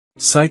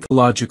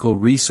Psychological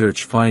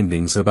research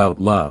findings about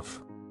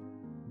love.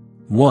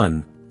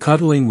 1.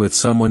 Cuddling with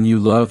someone you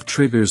love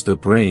triggers the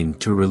brain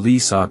to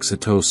release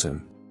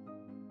oxytocin.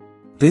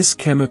 This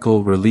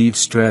chemical relieves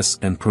stress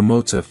and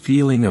promotes a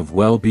feeling of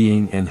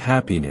well-being and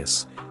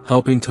happiness,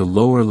 helping to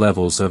lower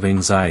levels of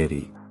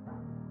anxiety.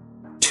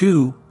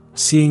 2.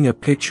 Seeing a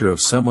picture of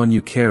someone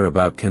you care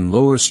about can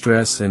lower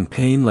stress and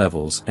pain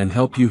levels and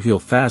help you heal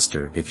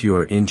faster if you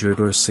are injured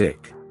or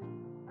sick.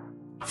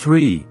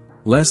 3.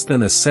 Less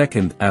than a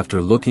second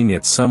after looking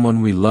at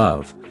someone we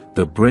love,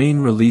 the brain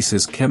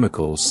releases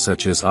chemicals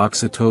such as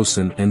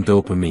oxytocin and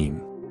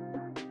dopamine.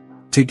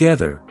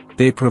 Together,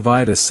 they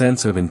provide a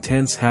sense of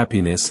intense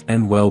happiness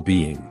and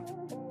well-being.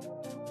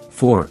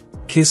 4.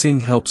 Kissing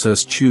helps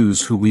us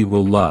choose who we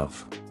will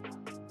love.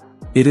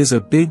 It is a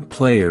big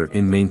player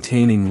in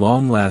maintaining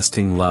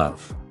long-lasting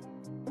love.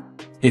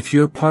 If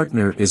your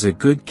partner is a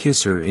good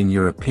kisser in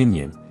your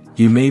opinion,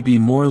 you may be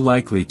more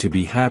likely to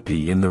be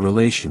happy in the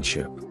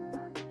relationship.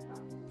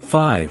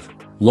 5.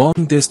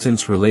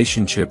 Long-distance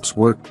relationships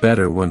work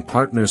better when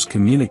partners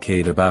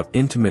communicate about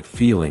intimate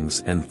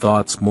feelings and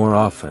thoughts more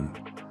often.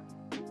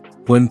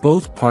 When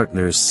both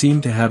partners seem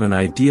to have an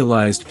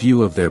idealized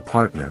view of their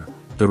partner,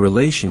 the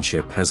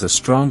relationship has a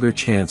stronger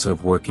chance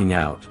of working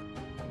out.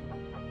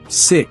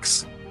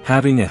 6.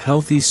 Having a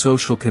healthy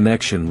social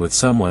connection with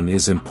someone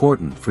is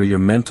important for your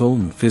mental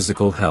and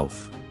physical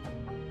health.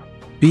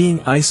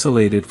 Being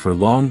isolated for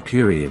long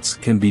periods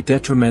can be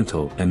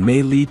detrimental and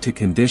may lead to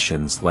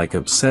conditions like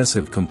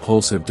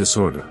obsessive-compulsive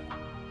disorder.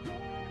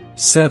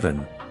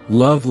 7.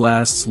 Love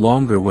lasts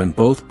longer when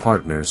both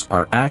partners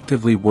are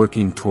actively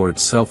working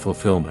towards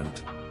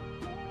self-fulfillment.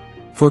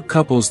 For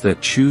couples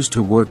that choose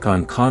to work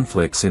on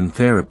conflicts in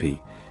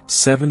therapy,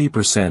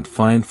 70%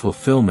 find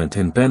fulfillment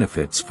and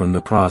benefits from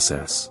the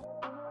process.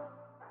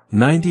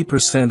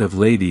 90% of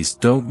ladies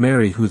don't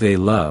marry who they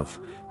love,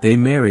 they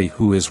marry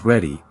who is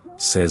ready,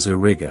 says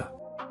Iriga.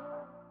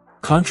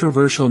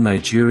 Controversial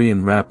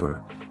Nigerian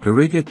rapper,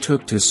 Iriga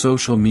took to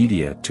social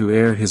media to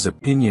air his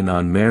opinion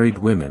on married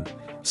women,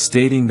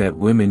 stating that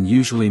women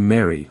usually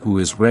marry who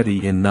is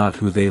ready and not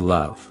who they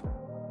love.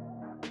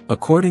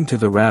 According to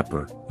the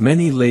rapper,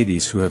 many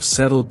ladies who have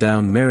settled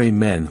down marry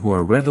men who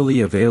are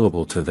readily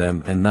available to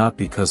them and not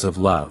because of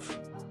love.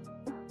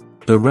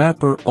 The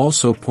rapper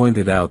also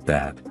pointed out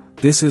that,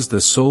 this is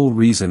the sole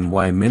reason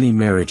why many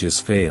marriages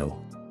fail.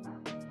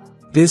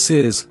 This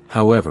is,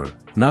 however,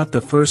 not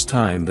the first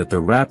time that the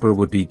rapper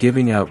would be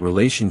giving out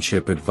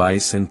relationship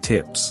advice and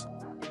tips.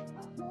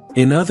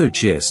 In other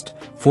gist,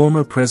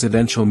 former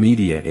presidential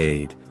media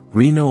aide,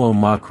 Reno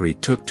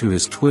Omakri took to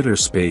his Twitter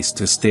space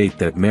to state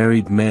that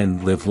married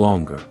men live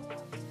longer.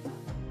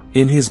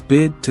 In his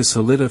bid to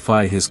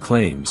solidify his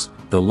claims,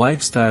 the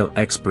lifestyle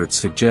expert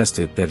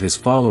suggested that his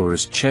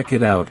followers check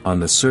it out on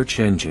the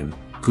search engine,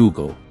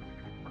 Google.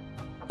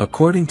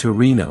 According to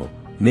Reno,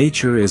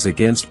 nature is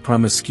against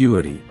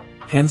promiscuity,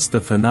 hence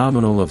the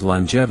phenomenon of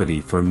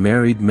longevity for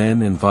married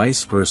men and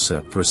vice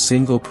versa for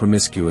single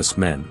promiscuous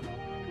men.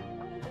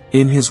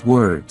 In his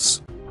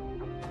words,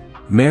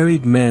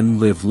 married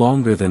men live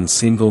longer than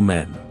single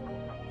men.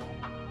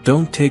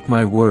 Don't take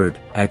my word,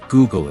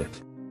 Google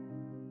it.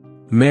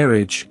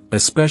 Marriage,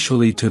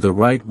 especially to the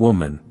right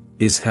woman,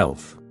 is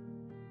health.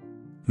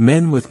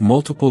 Men with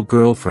multiple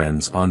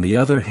girlfriends on the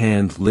other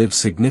hand live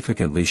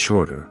significantly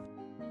shorter.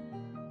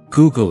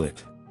 Google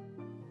it.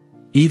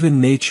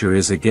 Even nature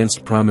is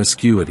against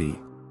promiscuity.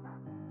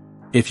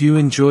 If you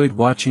enjoyed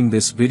watching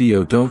this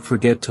video, don't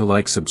forget to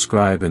like,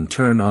 subscribe and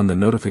turn on the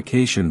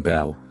notification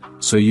bell,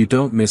 so you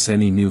don't miss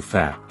any new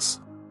facts.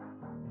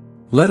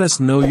 Let us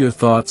know your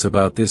thoughts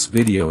about this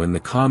video in the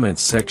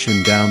comments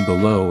section down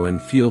below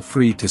and feel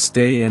free to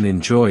stay and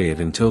enjoy it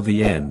until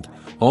the end.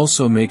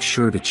 Also make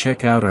sure to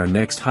check out our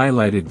next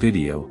highlighted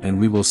video and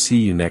we will see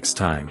you next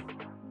time.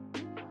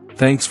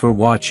 Thanks for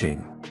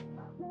watching.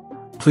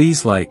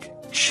 Please like,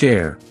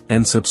 share,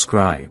 and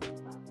subscribe.